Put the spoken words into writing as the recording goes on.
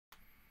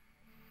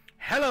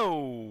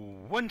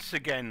Hello once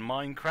again,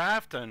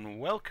 Minecraft, and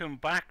welcome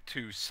back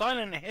to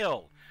Silent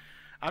Hill.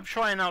 I'm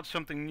trying out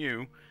something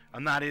new,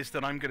 and that is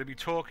that I'm going to be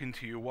talking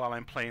to you while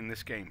I'm playing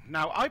this game.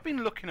 Now, I've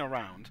been looking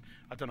around.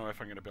 I don't know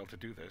if I'm going to be able to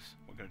do this.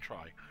 We're going to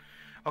try.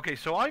 Okay,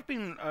 so I've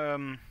been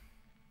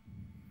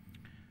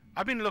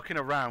looking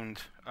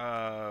around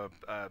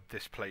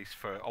this place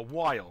for a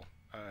while.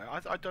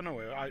 I don't know.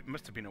 It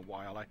must have been a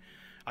while.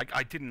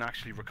 I didn't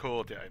actually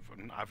record it.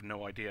 I have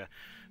no idea.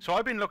 So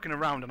I've been looking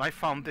around and I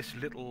found this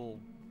little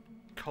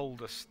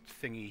coldest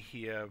thingy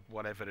here,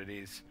 whatever it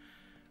is.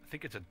 I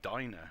think it's a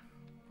diner.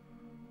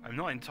 I'm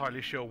not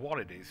entirely sure what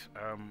it is.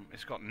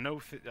 It's got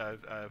no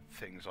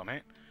things on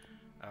it.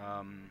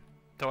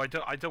 So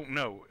I don't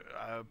know.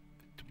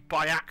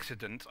 By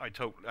accident, I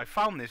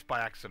found this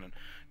by accident.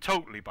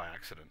 Totally by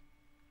accident.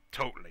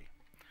 Totally.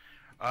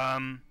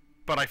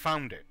 But I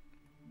found it.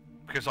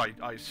 Because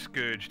I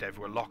scourged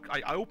everywhere,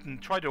 I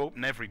tried to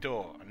open every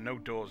door, and no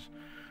doors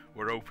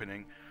were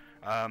opening.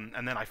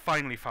 And then I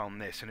finally found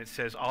this, and it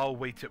says, "I'll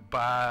wait at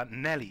Bar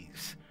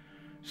Nellie's."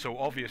 So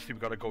obviously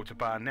we've got to go to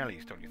Bar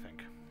Nellie's, don't you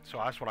think? So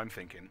that's what I'm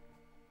thinking.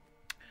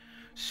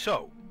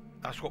 So,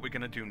 that's what we're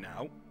going to do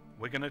now.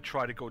 We're going to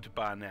try to go to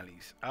Bar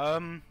Nellie's.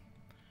 I'm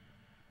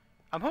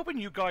hoping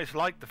you guys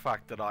like the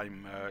fact that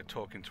I'm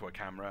talking to a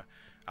camera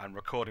and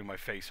recording my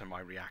face and my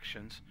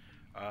reactions.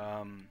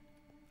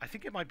 I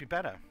think it might be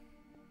better.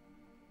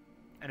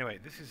 Anyway,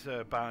 this is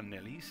Bar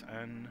Nellie's,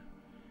 and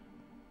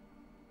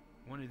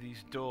one of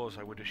these doors,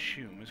 I would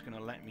assume, is going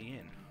to let me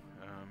in.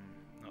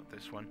 Not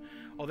this one.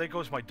 Oh, there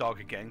goes my dog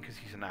again, because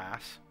he's an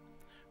ass.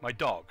 My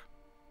dog.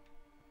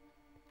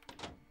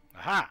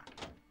 Aha!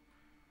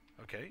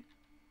 Okay.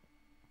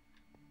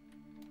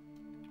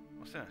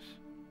 What's this?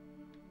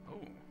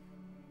 Oh.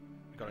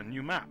 We got a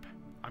new map.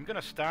 I'm going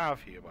to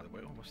starve here, by the way.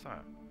 Oh, what's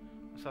that?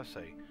 What's that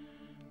say?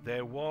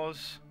 There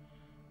was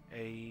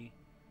a...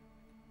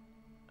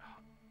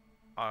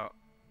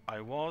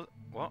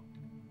 what?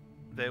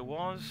 There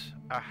was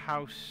a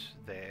house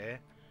there.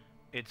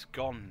 It's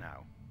gone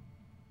now.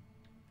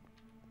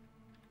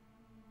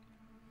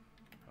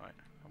 Right,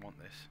 I want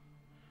this.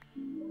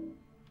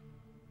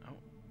 Oh,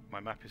 my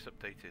map is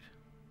updated.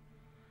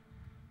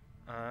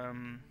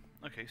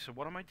 Okay, so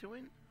what am I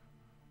doing?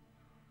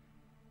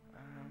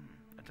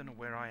 I don't know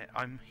where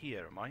I'm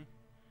here, am I?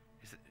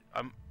 Is it,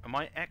 am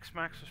I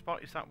X-Max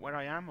spot? Is that where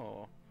I am,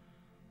 or...?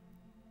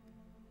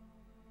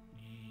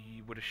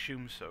 Would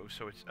assume so.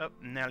 So it's up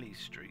Nellie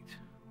Street.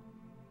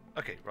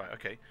 Okay, right.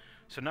 Okay.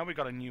 So now we've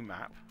got a new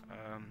map.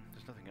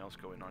 There's nothing else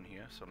going on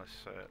here. So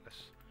let's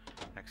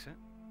exit.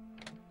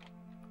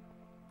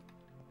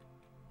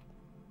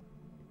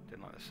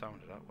 Didn't like the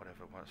sound of that.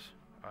 Whatever it was.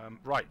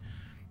 Right.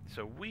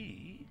 So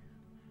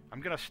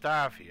I'm gonna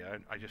starve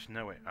here. I just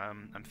know it.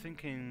 I'm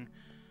thinking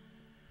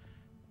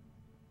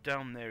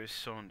down there is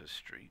Saunders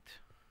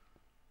Street.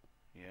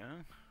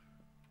 Yeah.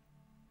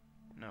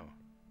 No.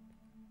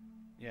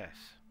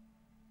 Yes.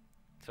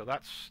 So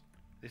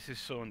this is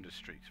Saunders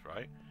Street,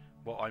 right?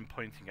 What I'm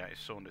pointing at is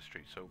Saunders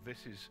Street. So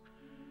this is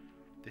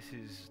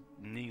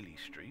Neely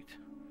Street,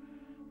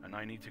 and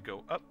I need to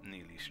go up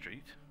Neely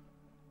Street.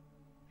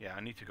 Yeah,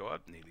 I need to go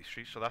up Neely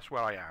Street. So that's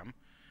where I am,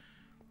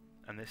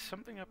 and there's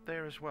something up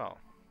there as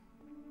well.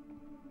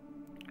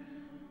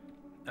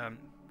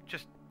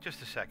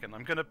 Just a second.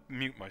 I'm gonna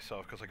mute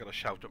myself because I gotta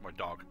shout at my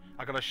dog.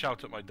 I gotta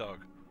shout at my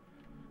dog.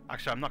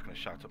 Actually, I'm not gonna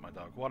shout at my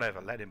dog.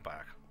 Whatever. Let him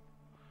back.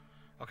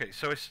 Okay,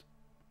 so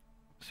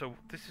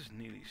this is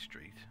Neely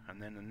Street, and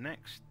then the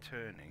next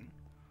turning,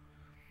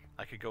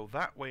 I could go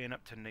that way and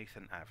up to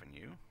Nathan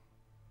Avenue,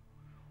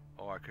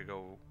 or I could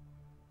go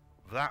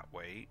that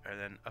way and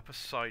then up a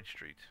side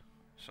street.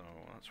 So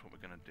that's what we're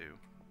gonna do.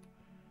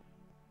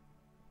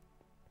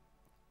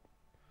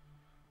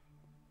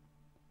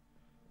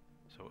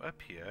 So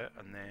up here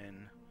and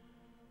then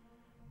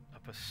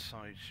up a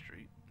side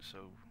street.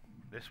 So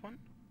this one?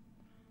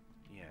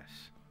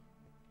 Yes.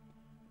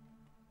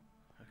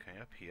 Okay,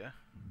 up here.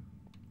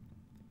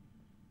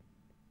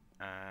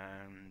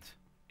 And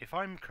if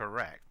I'm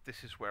correct,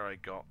 this is where I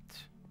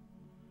got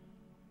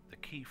the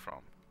key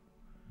from.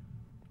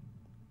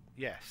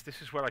 Yes,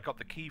 this is where I got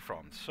the key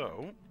from.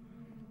 So,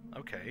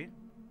 okay.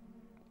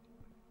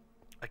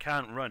 I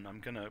can't run.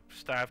 I'm gonna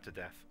starve to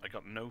death. I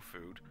got no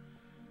food.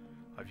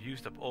 I've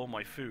used up all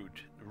my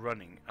food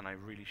running, and I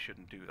really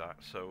shouldn't do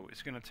that. So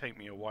it's gonna take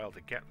me a while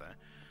to get there.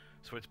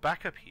 So it's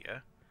back up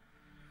here.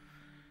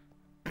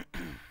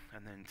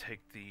 And then take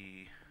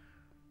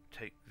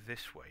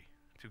this way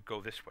to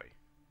go this way,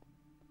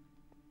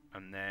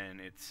 and then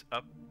it's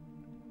up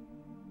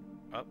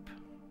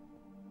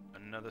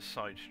another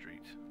side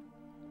street,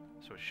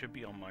 so it should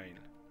be on my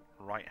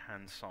right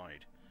hand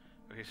side.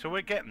 Okay, so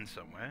we're getting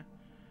somewhere.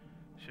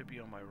 Should be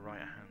on my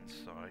right hand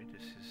side.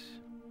 This is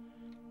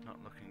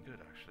not looking good,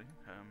 actually.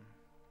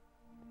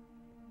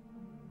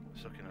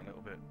 It's looking a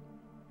little bit...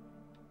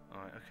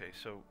 Alright, okay,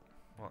 so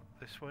what,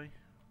 this way?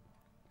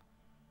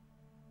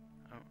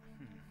 Oh,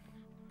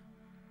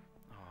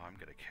 I'm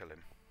gonna kill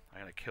him. I'm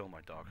gonna kill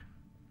my dog.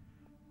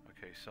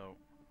 Okay, so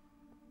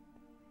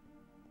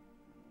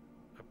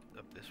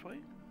up this way?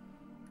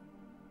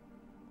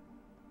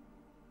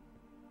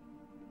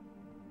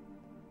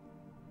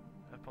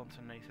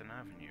 onto Nathan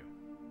Avenue.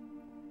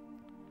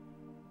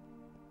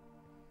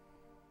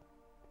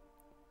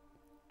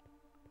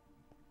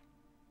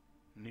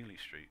 Neely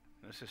Street.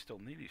 This is still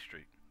Neely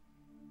Street.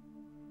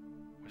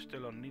 We're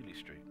still on Neely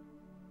Street.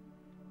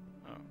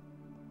 Oh.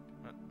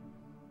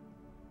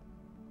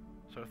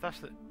 So if that's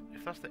the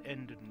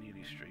end of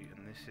Neely Street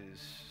and this is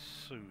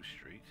Sue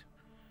Street,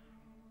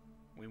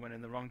 we went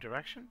in the wrong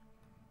direction?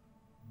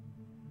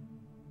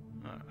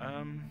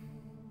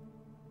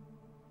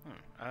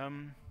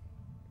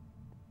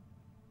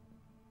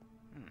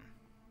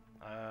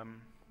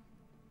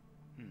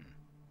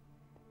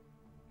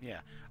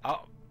 Yeah.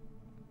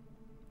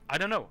 I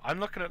don't know. I'm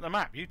looking at the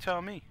map. You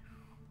tell me.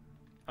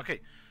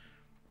 Okay.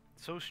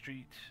 Soul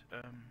Street.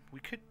 We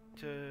could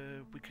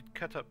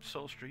cut up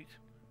Soul Street,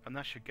 and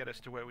that should get us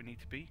to where we need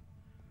to be,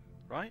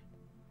 right?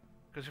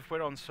 Because if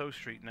we're on Soul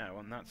Street now,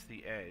 and that's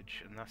the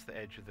edge, and that's the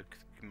edge of the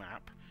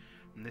map,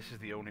 and this is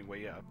the only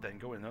way up, then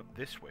going up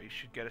this way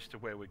should get us to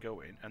where we're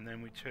going, and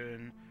then we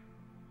turn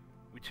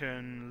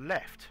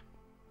left.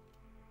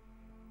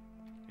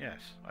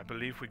 Yes, I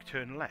believe we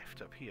turn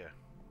left up here.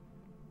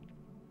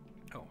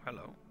 Oh,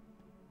 hello.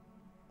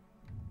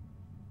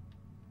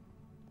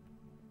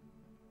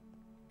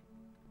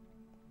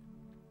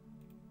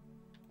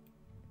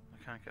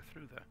 I can't get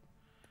through there.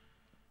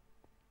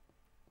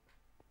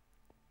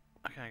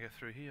 I can't get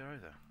through here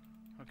either.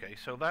 Okay,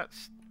 so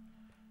that's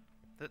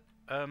that.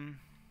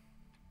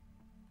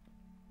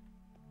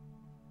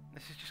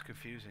 This is just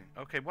confusing.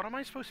 Okay, what am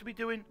I supposed to be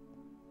doing?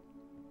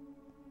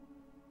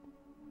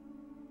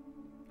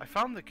 I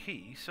found the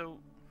key, so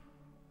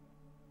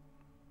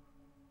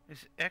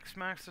is X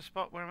marks the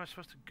spot where am I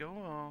supposed to go,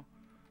 or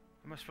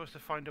am I supposed to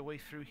find a way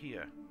through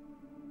here?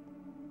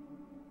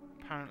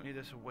 Apparently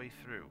there's a way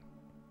through.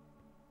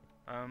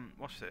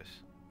 What's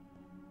this?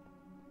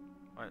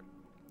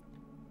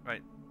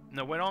 Right.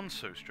 No, we're on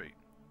Soul Street.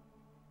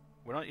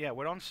 We're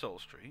on Soul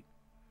Street,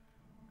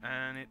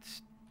 and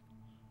it's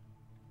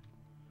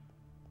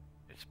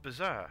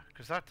bizarre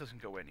because that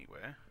doesn't go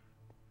anywhere.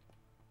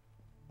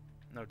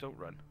 No, don't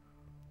run.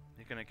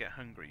 You're gonna get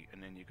hungry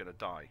and then you're gonna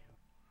die.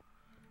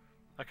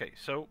 Okay,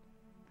 so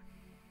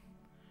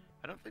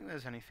I don't think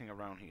there's anything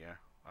around here.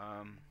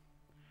 And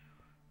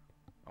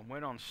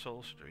we're on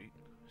Soul Street,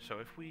 so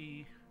if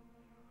we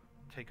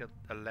take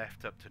a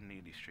left up to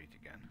Neely Street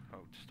again.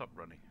 Oh, stop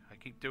running. I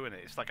keep doing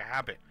it. It's like a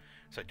habit.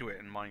 So I do it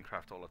in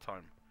Minecraft all the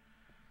time.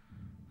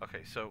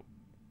 Okay, so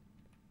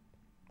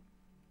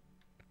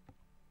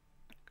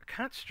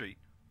Cat Street.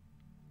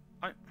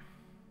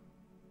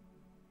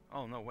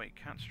 Oh no, wait,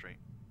 Cat Street.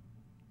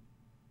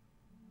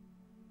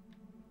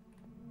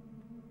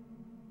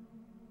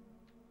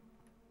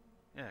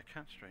 Yeah,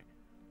 Cat Street.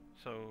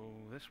 So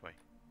this way.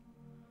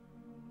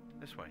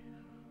 This way.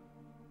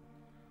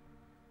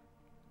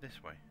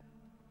 This way.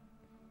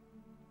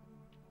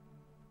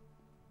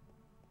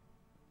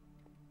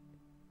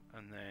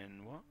 And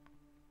then what?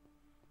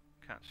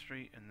 Cat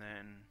Street, and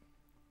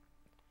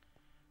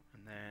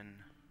then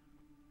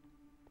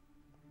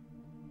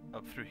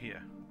up through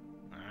here.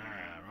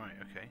 Ah, right,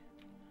 okay.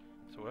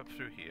 So up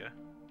through here.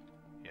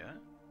 Yeah.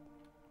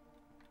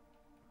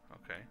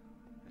 Okay.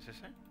 Is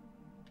this it?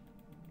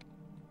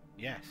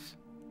 Yes.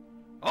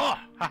 Oh,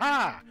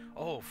 haha!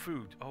 Oh,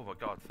 food. Oh my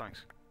God,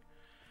 thanks.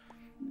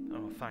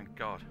 Oh, thank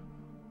God.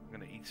 I'm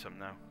gonna eat some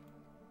now.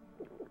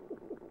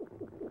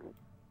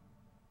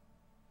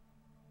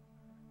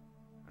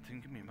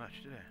 Didn't give me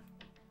much, did it?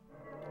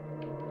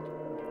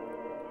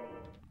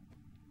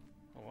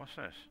 Oh, what's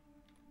this?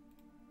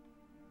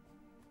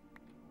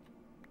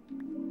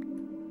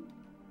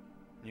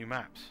 New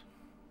maps.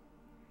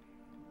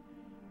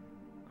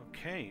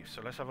 Okay,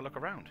 so let's have a look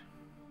around.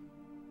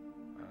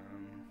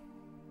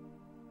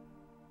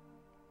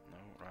 No,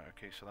 right,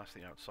 okay, so that's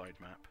the outside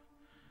map.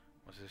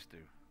 What does this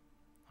do?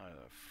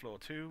 Floor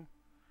 2,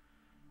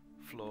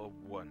 floor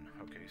 1.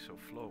 Okay, so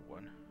floor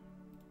 1.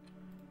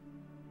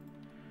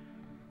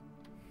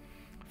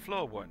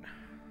 Floor 1.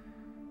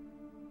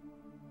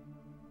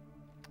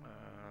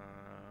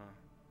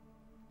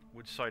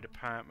 Woodside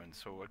apartment.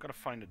 So I've got to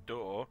find a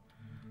door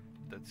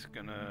that's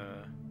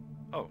gonna.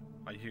 Oh,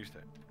 I used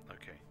it.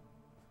 Okay.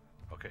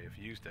 Okay, I've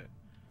used it.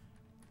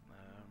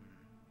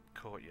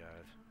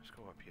 Courtyard. Let's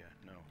go up here.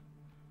 No.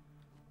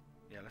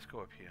 Yeah, let's go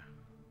up here.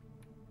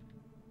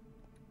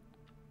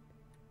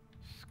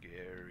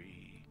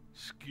 Scary.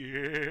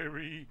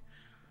 Scary.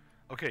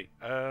 Okay.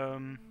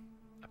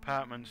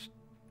 Apartments.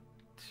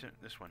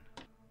 This one.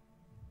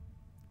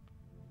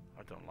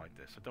 I don't like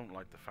this. I don't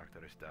like the fact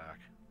that it's dark.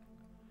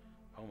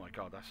 Oh my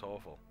God, that's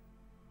awful.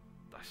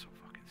 That's so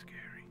fucking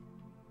scary.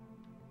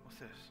 What's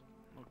this?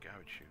 Oh,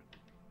 garage chute.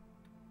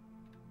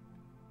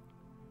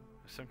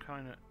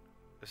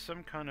 There's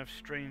some kind of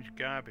strange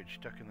garbage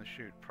stuck in the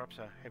chute. Perhaps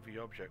a heavy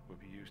object would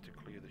be used to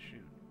clear the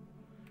chute.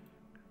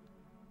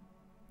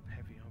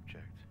 Heavy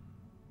object.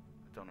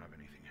 I don't have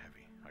anything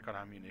heavy. I got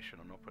ammunition.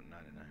 I'm not putting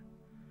that in there.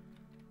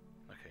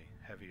 Okay,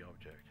 heavy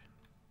object.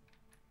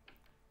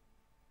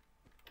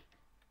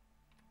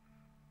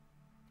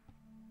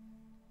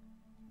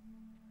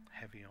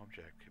 Heavy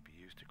object could be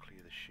used to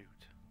clear the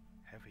chute.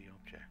 Heavy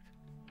object.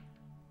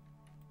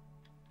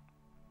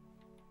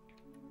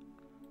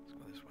 Let's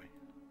go this way.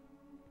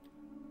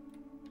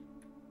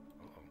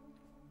 Uh-oh.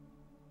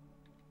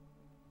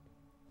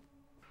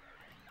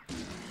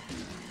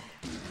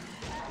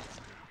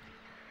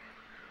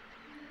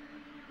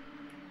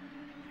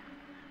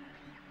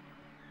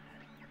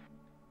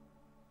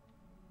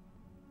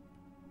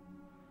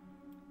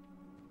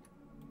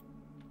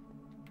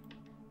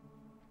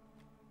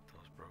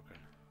 Door's broken.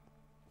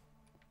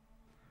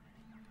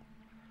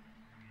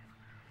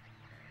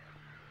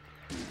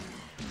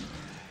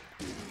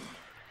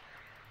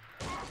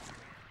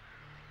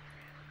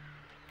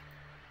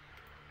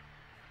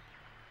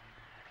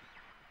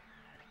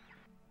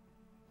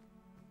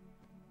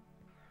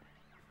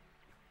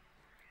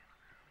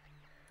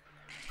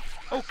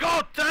 Oh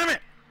god damn it!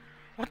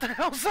 What the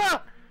hell's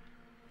that?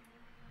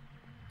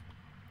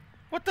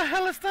 What the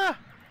hell is that?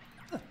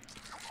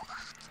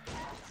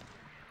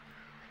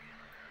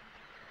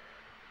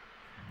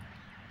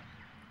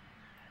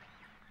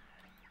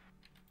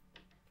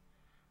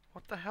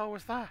 What the hell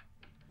was that?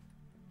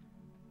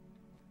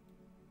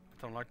 I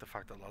don't like the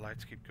fact that the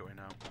lights keep going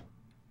out.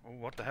 Oh,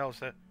 what the hell is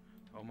that?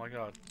 Oh my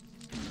god.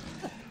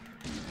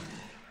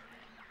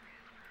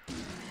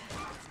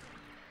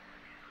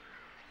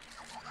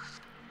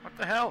 What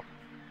the hell?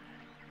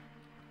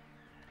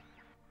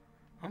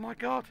 Oh my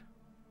god.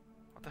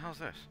 What the hell's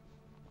this?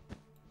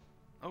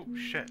 Oh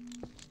shit.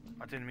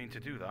 I didn't mean to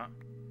do that.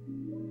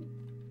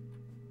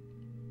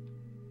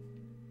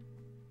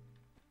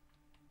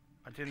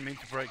 I didn't mean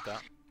to break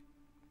that.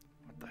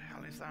 What the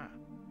hell is that?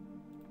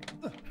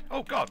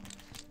 Oh god!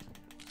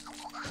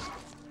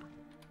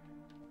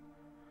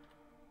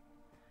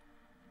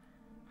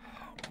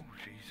 Oh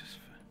Jesus.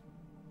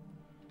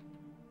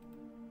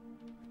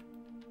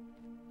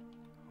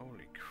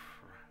 Holy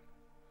crap.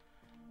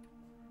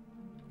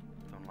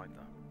 Don't like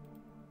that.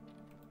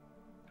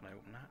 Can I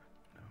open that?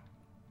 No.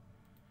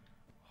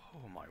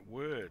 Oh my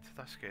word,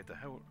 that scared the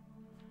hell.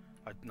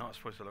 I'm not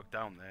supposed to look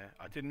down there.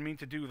 I didn't mean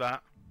to do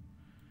that.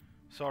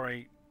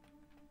 Sorry.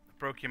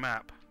 Broke your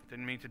map.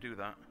 Didn't mean to do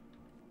that.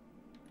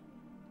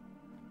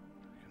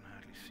 I can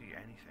hardly see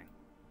anything.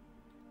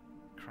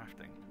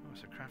 Crafting. Oh,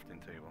 it's a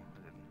crafting table.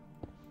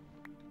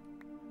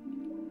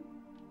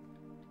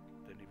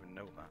 I didn't even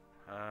know that.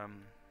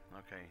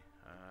 Okay.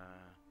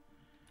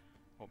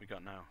 What we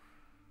got now?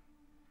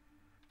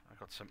 I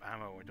got some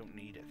ammo. I don't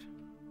need it.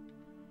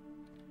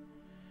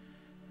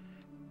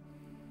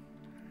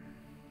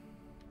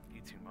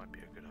 Eating might be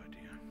a good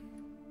idea.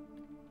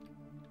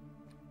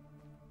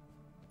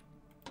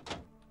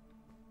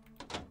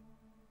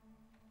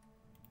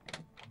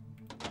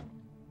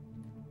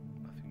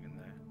 Nothing in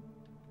there.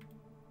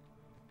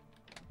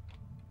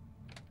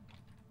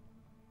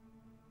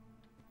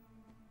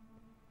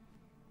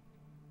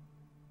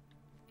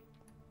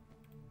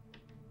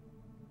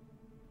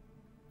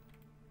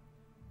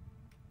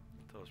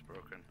 Door's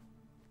broken.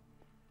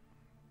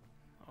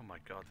 Oh my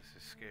god, this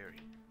is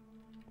scary.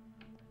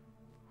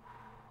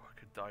 I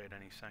could die at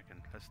any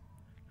second.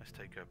 Let's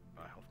take a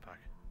health pack.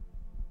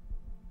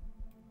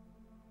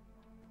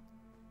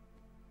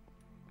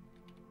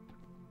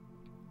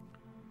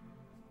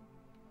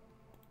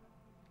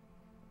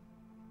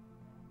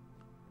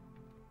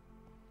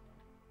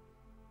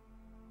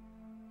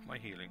 Am I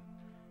healing?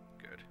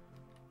 Good.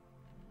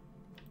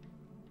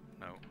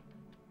 No.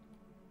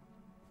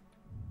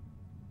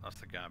 That's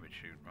the garbage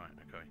chute, right,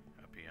 okay,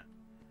 up here.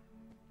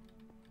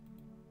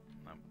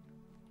 No.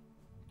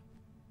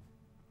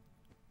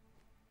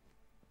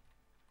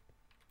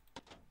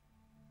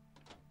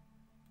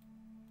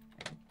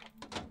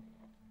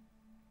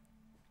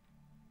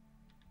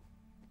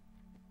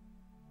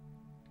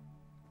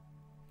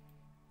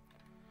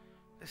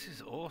 This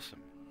is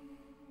awesome.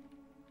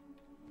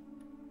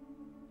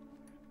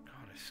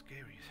 God, it's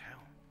scary as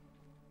hell.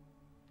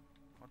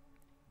 What?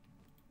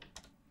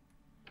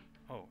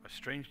 Oh, a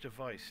strange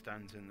device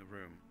stands in the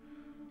room.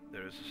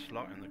 There is a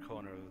slot in the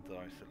corner of the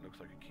device that looks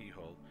like a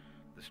keyhole.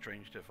 The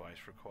strange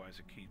device requires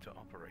a key to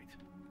operate.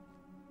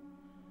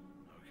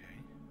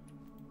 Okay.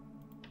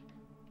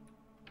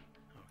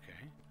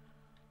 Okay.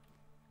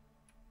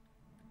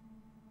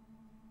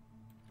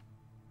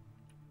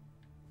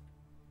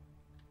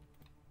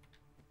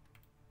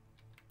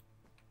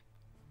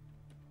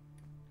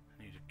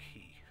 I need a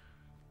key.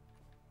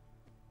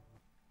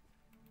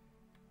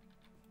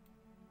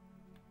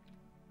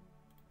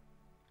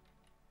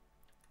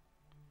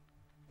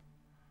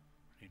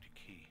 I need a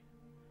key.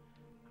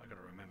 I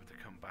gotta remember to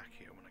come back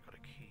here when I got a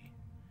key.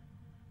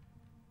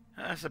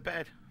 That's a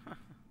bed.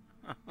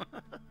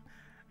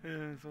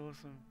 Yeah, it's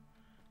awesome.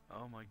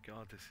 Oh my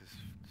god, this is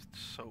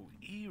so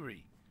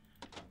eerie.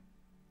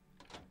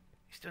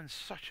 He's done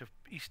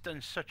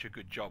such a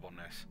good job on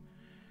this.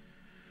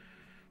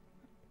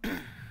 I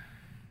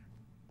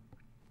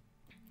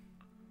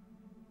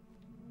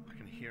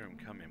can hear him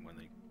coming when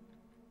they.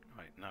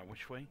 Right now,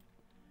 which way?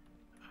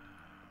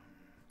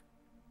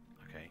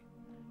 Okay,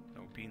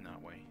 no, been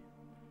that way.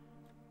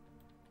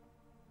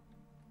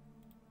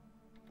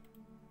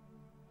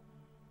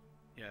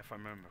 Yeah, if I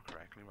remember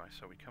correctly. Right,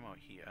 so we come out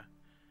here.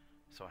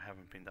 So I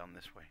haven't been down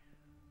this way.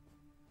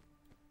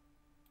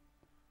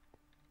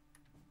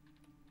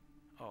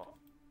 Oh.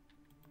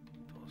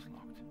 Door's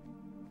locked.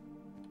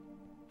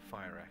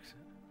 Fire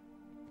exit.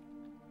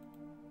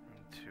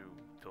 Room 2.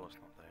 Door's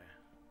not there.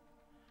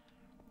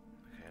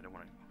 Okay, I don't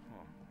want to...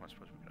 Oh, I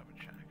suppose we could have a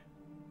check.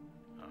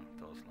 Oh,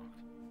 door's locked.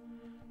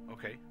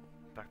 Okay,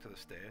 back to the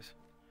stairs.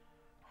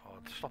 Oh,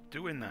 stop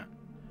doing that.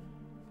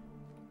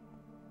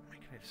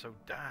 Making it so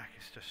dark.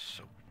 It's just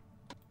so...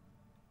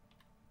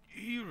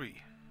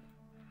 eerie.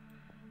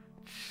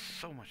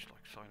 So much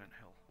like Silent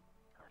Hill.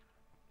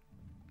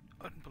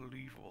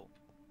 Unbelievable.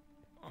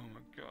 Oh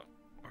my god.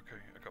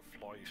 Okay, I got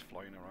flies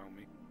flying around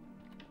me.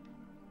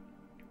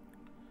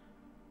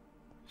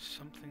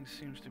 Something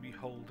seems to be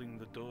holding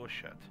the door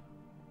shut.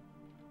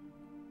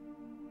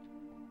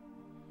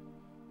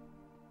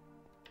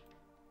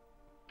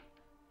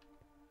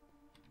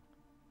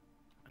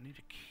 I need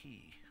a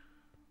key.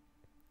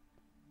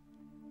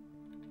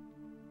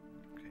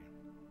 Okay,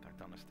 back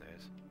down the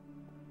stairs.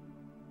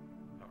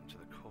 Out into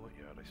the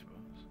courtyard, I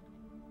suppose.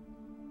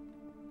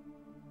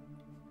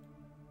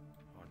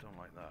 Oh, I don't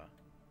like that.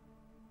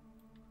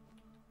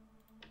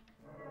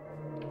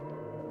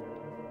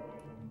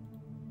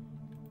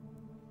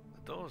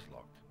 The door's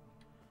locked.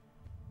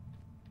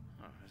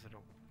 Oh, is it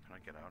open? Can I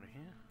get out of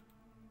here?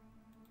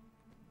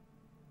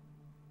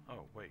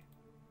 Oh, wait.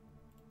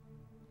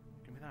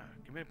 Give me that.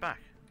 Give me it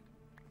back.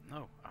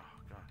 No.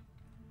 Oh, God.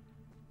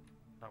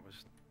 That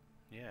was...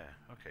 Yeah,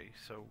 okay,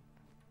 so...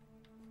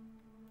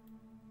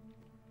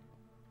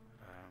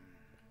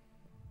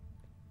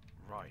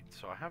 Right,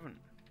 so I haven't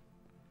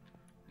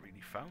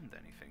really found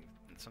anything,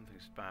 and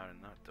something's bad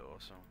in that door,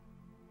 so...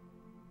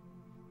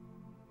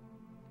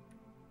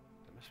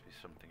 There must be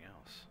something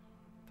else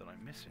that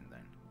I'm missing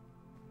then.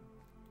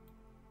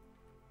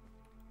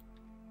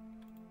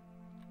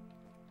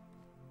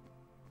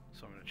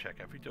 So I'm going to check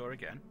every door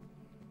again.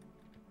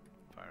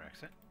 Fire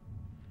exit.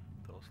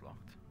 Door's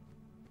locked.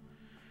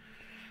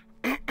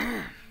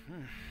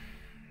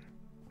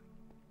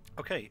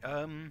 Okay,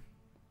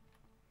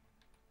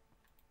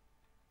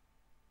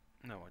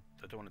 no,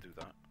 I don't want to do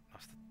that.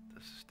 That's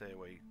the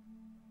stairway.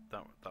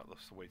 That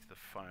looks the way to the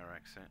fire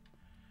exit.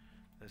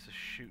 There's a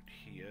chute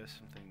here,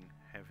 something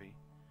heavy.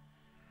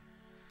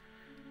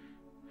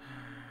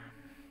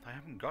 I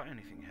haven't got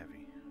anything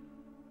heavy.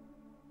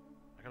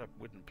 I got a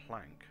wooden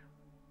plank.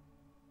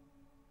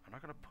 I'm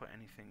not gonna put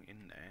anything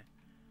in there.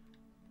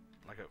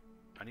 Like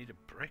I need a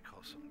brick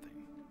or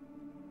something.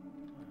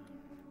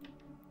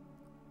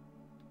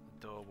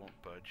 The door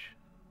won't budge.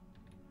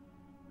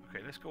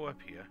 Okay, let's go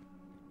up here.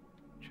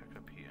 Check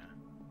up here.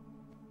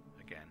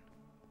 Again.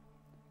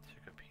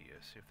 Check up here,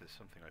 see if there's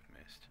something I've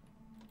missed.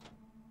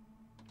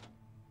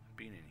 I've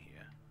been in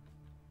here.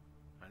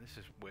 And this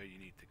is where you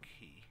need the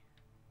key.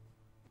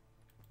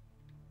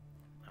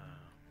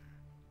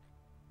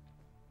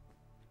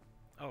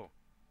 Oh.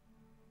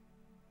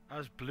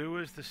 As blue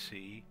as the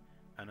sea,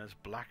 and as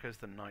black as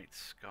the night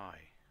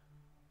sky.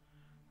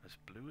 As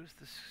blue as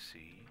the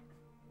sea,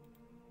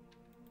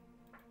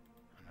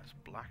 and as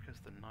black as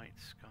the night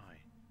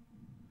sky.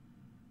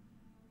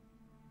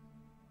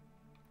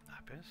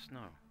 Abyss? No.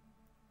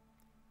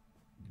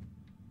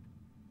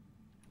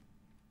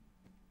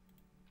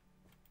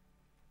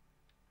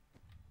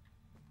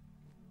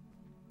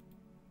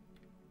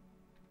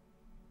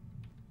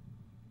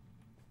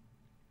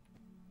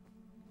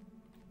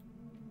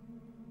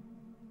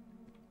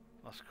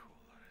 That's cool,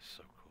 that is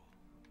so cool.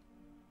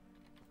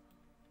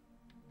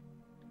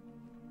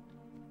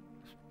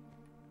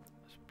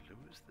 As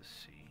blue as the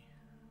sea.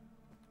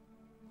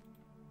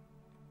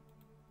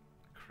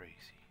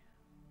 Crazy.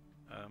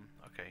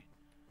 Okay.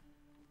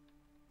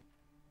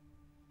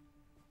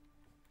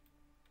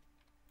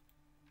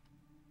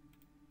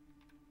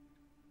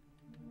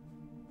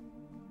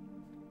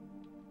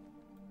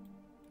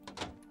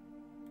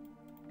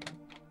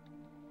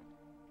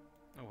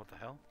 Oh, what the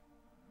hell?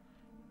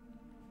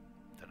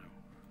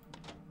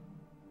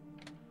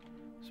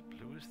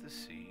 The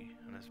sea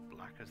and as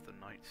black as the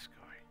night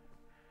sky.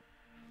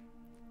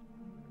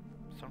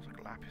 Sounds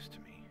like lapis to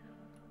me.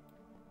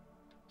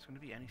 Is going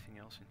to be anything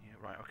else in here?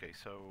 Right, okay,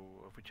 so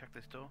have we checked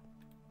this door?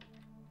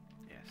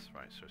 Yes,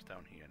 right, so it's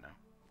down here now.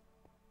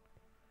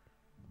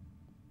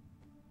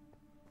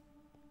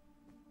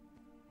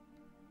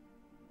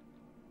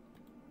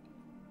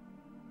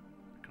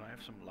 Can I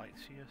have some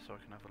lights here so I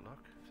can have a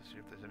look to see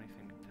if there's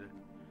anything to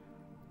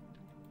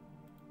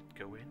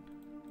go in?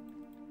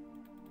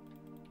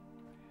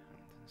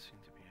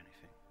 Seem to be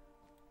anything.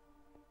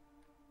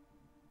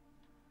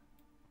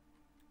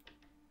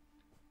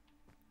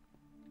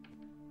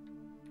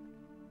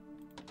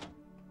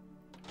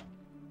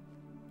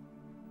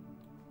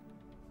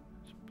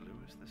 As blue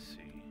as the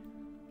sea.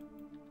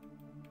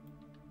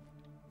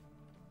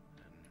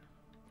 And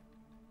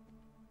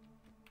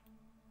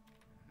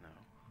no.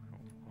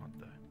 Oh, what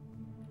the?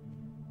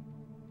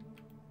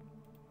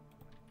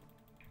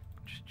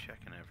 Just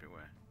checking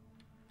everywhere.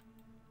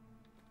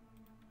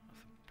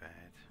 That's a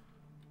bed.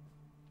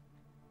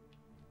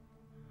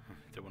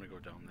 Don't want to go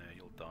down there,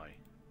 you'll die.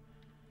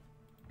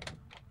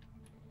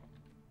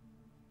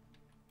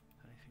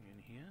 Anything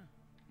in here?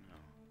 No.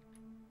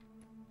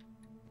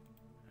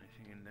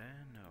 Anything in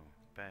there? No.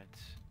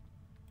 Beds.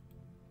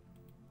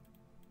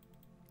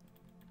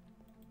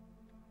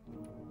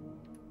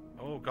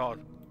 Oh god.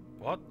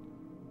 What?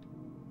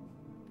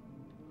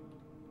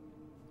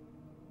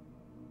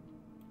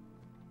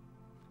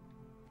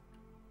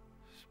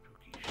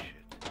 Spooky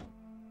shit.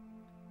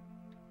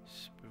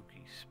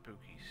 Spooky,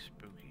 spooky,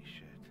 spooky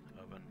shit.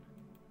 Oven.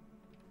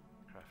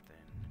 Craft in,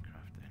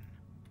 craft in,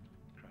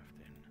 craft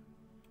in.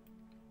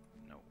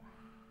 No.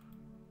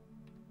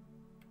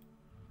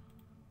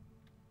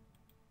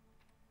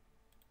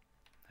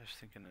 I was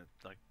thinking of,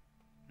 like,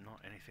 not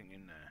anything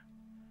in there.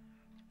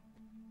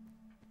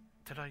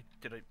 Did I...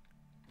 This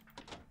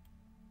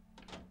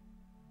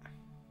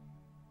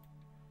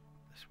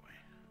way.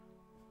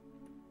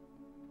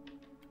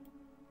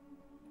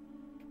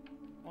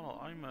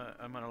 Well, I'm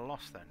at a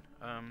loss then.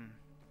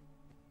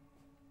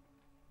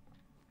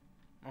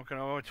 Okay,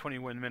 over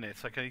 21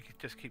 minutes. Like, I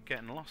just keep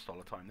getting lost all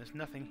the time. There's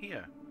nothing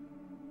here.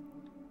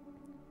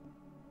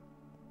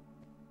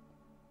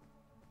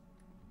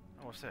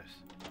 Oh, what's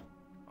this?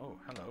 Oh,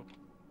 hello.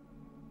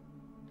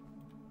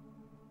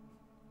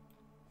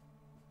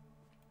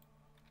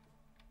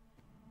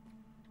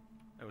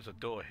 There was a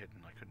door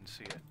hidden, I couldn't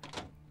see it.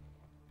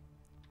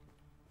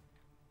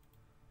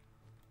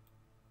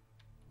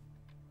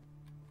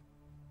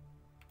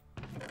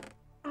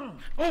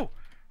 Oh!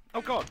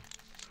 Oh god!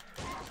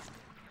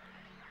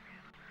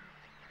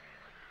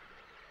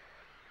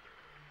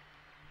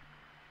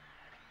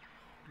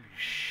 Holy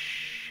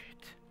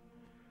shit.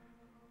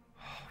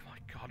 Oh my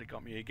god, it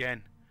got me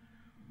again.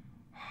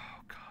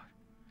 Oh god.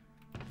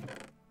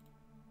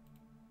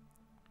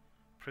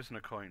 Prisoner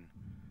coin.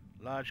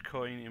 Large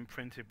coin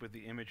imprinted with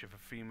the image of a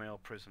female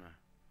prisoner.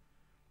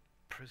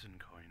 Prison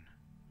coin.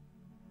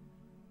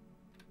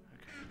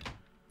 Okay.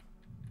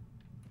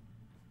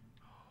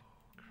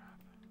 Oh, crap.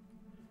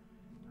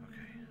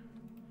 Okay.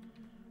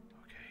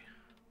 Okay.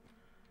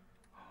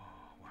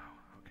 Oh, wow.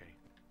 Okay.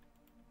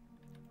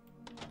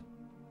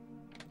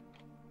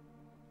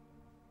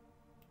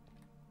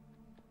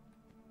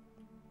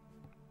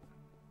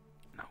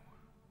 No.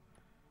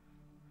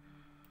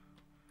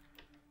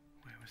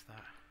 Where was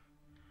that?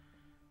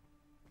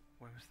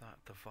 Where was that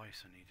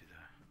device I needed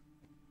to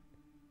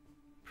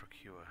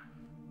procure?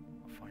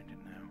 I'll find it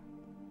now.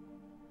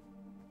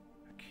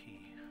 A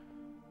key.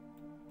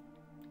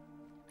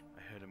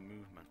 I heard a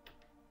movement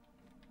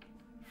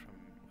from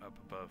up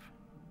above.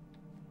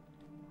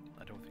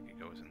 I don't think it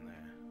goes in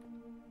there.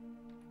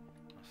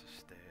 That's the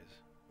stairs.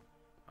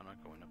 I'm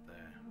not going up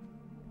there.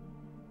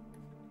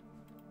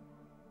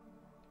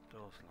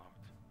 Door's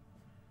locked.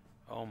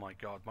 Oh my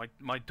god,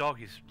 my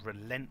dog is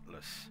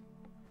relentless.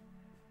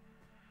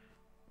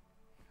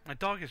 My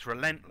dog is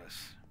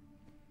relentless.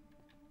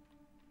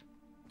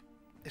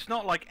 It's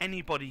not like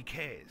anybody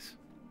cares.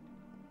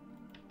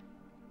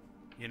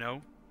 You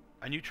know?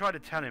 And you try to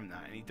tell him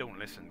that and he don't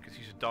listen because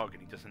he's a dog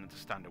and he doesn't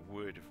understand a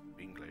word of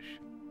English.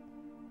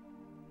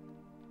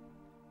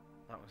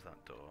 That was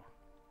that door.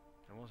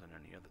 There wasn't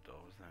any other door,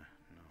 was there?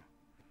 No.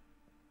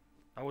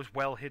 That was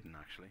well hidden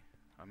actually,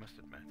 I must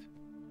admit.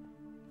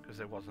 Because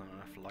there wasn't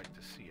enough light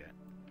to see it.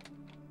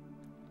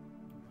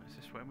 Is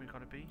this where we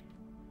gotta be?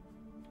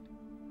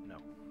 No.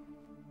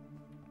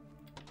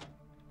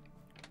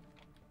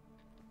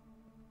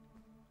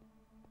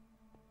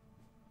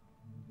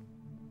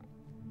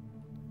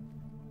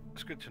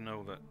 It's good to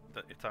know that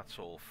if that's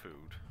all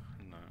food,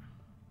 no.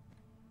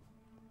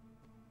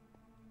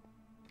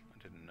 I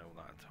didn't know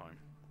that at the time.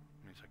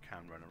 It means I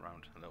can run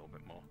around a little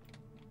bit more.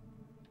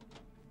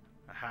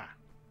 Aha!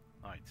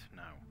 Right,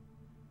 now.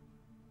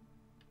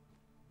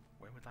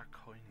 Where would that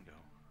coin go?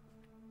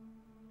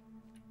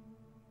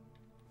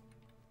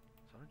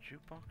 Is that a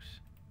jukebox?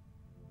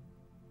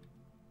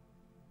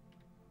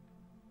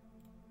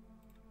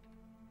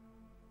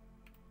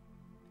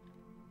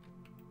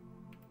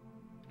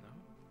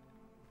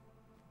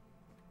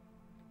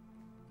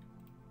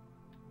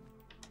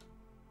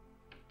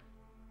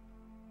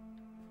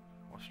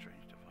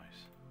 Strange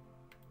device.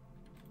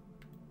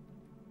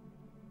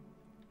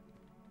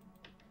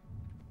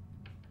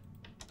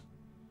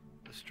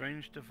 The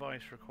strange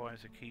device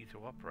requires a key to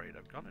operate.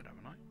 I've got it,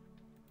 haven't I?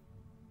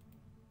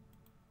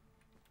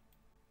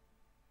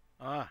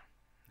 Ah,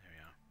 there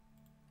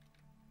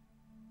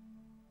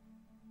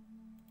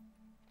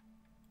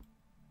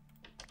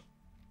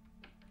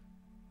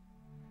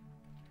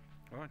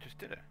we are. Well, I just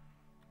did it.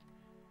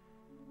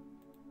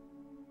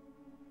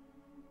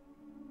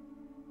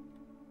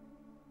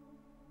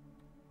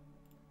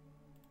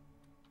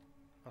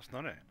 That's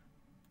not it.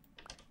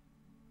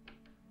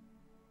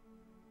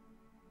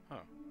 Oh.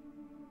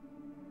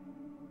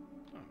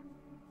 Oh.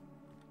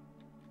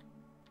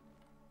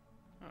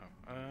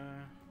 Oh,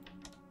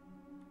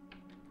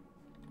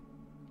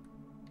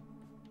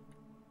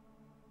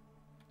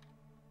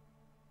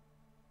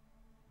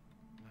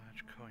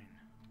 large coin.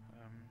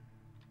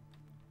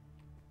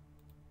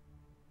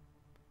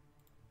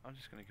 I'm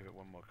just gonna give it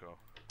one more go.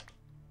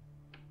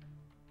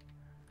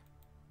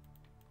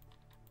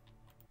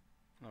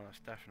 No, that's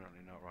definitely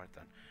not right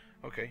then.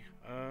 Okay,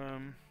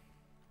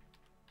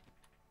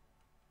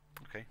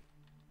 okay.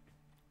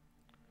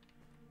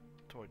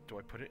 Do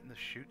I put it in the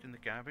chute, in the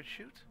garbage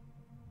chute?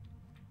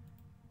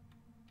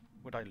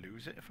 Would I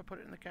lose it if I put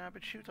it in the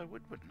garbage chute? I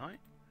would, wouldn't I?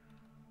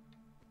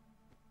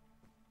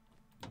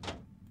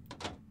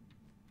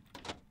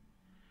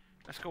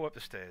 Let's go up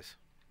the stairs.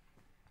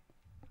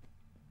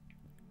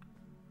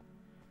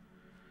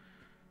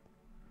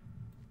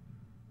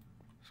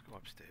 Let's go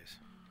upstairs.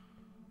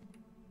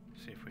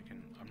 See if we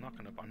can. I'm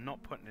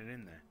not putting it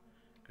in there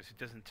because it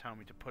doesn't tell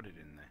me to put it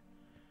in there.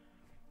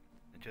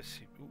 It just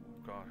see. Oh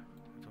God!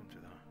 Don't do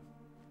that.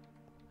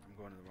 I'm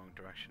going in the wrong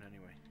direction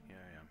anyway. Yeah,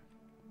 I am.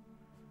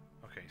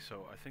 Okay,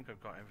 so I think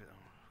I've got everything. Oh,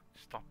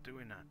 stop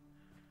doing that.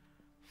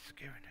 It's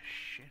scaring the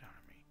shit out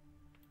of me.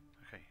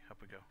 Okay,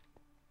 up we go.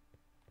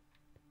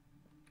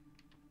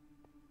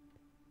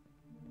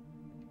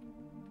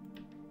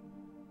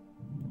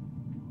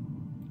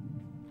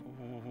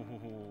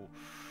 Ooh.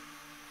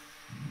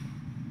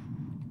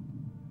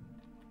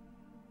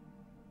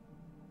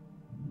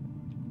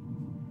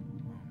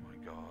 Oh my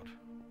God.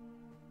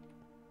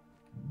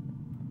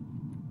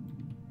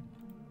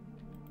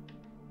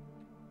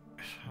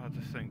 It's hard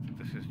to think that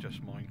this is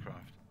just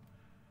Minecraft.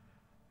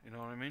 You know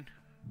what I mean?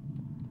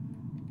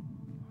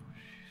 Oh,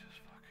 Jesus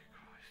fucking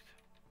Christ.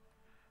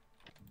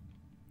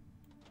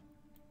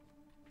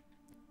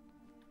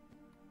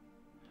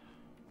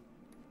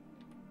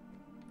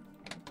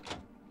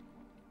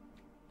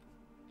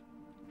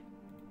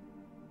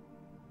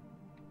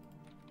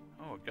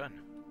 Oh, a gun.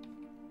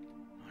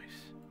 Nice.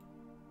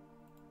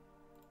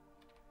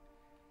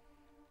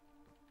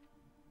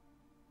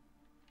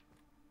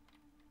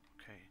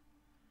 Okay.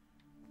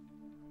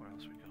 What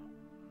else we got?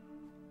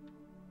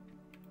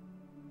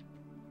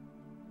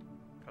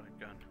 Got a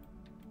gun.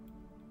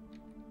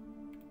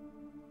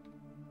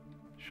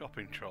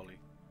 Shopping trolley.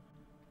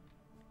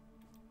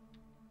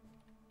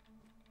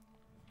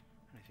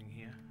 Anything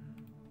here?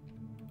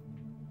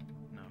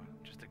 No,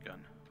 just a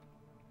gun.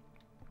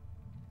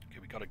 Okay,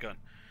 we got a gun.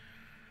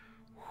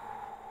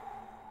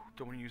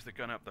 Don't want to use the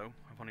gun up though.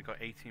 I've only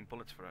got 18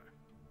 bullets for it.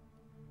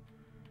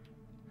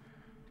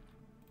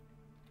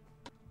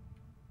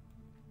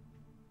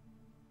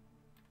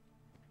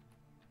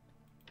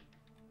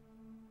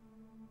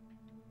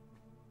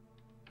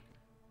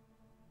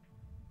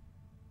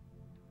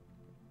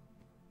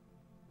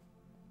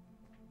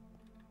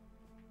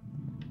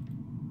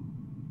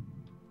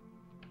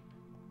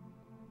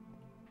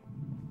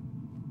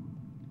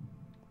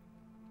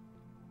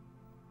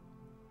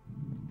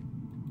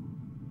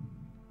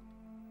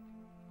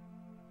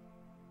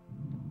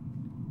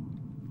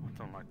 I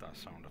don't like that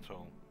sound at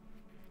all.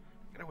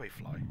 Get away,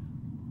 fly.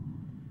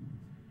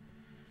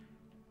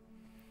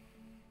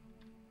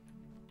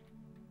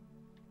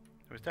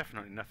 There was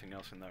definitely nothing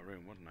else in that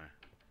room, wasn't there?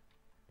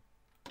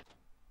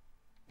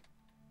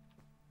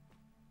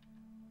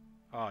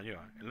 Ah,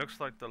 yeah. It looks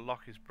like the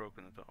lock is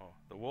broken at the door.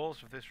 The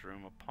walls of this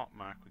room are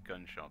pot-marked with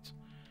gunshots.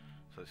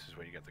 So this is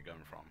where you get the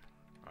gun from.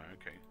 Right,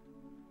 okay.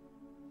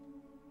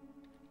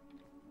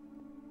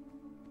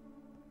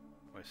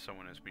 Where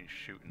someone has been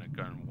shooting a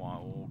gun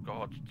while... Oh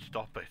God,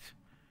 stop it!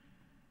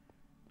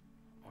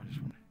 Oh, I just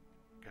want to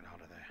get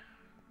out of there.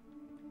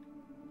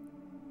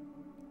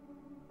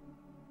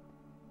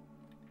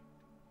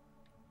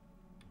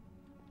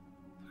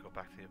 Let's go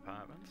back to the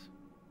apartments.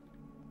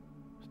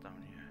 It's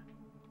down here.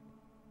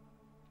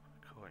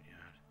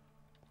 Courtyard.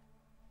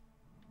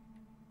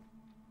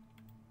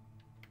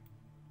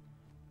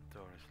 The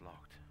door is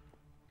locked.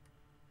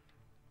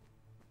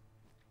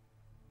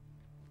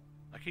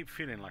 I keep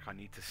feeling like I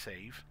need to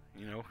save,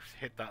 you know,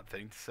 hit that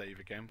thing to save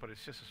again, but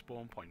it's just a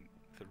spawn point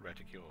to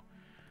reticule.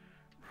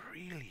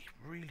 Really,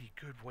 really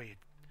good way.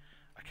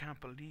 I can't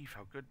believe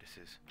how good this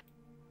is.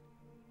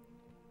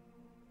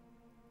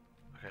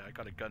 Okay, I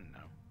got a gun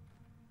now.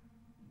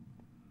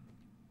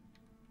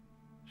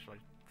 Should I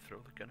throw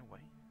the gun away?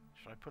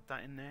 Should I put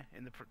that in there?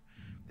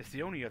 It's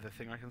the only other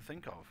thing I can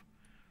think of.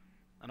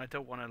 And I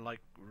don't want to,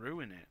 like,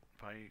 ruin it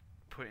by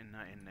putting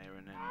that in there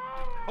and then...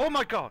 Oh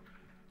my God!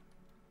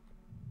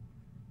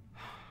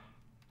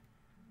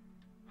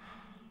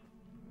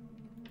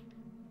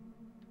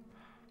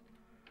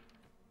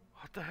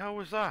 What the hell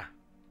was that?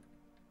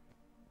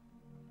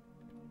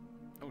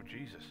 Oh,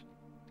 Jesus.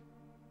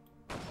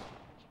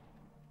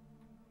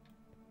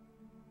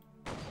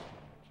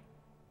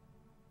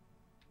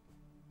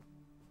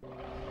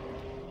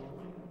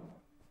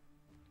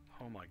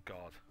 Oh my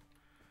God.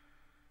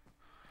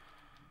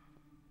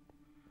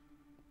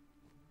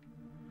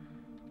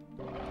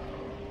 What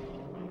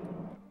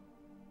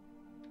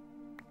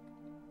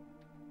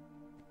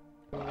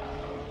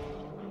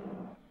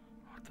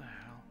the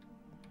hell?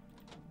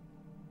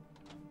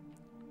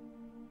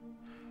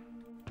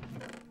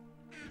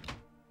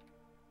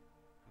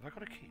 Have I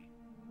got a key?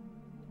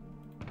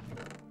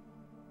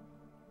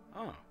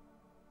 Oh.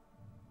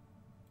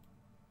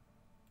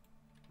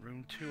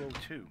 Room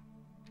 202.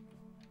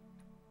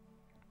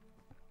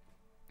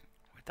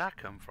 Where'd that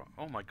come from?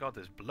 Oh my God,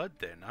 there's blood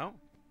there now.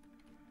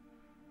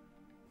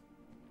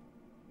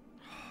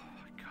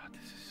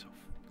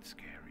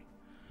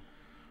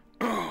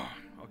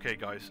 Okay,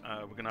 guys,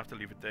 we're gonna have to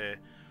leave it there.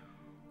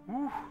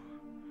 Woo!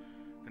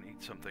 Gonna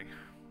eat something.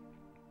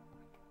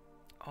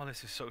 Oh,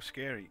 this is so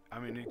scary. I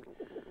mean,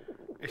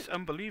 it's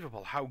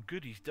unbelievable how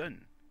good he's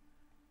done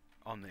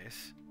on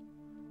this.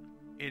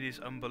 It is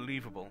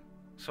unbelievable.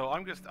 So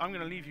I'm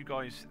gonna leave you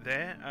guys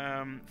there.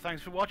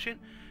 Thanks for watching.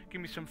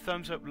 Give me some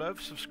thumbs up, love.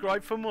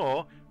 Subscribe for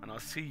more, and I'll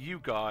see you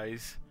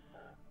guys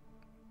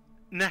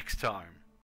next time.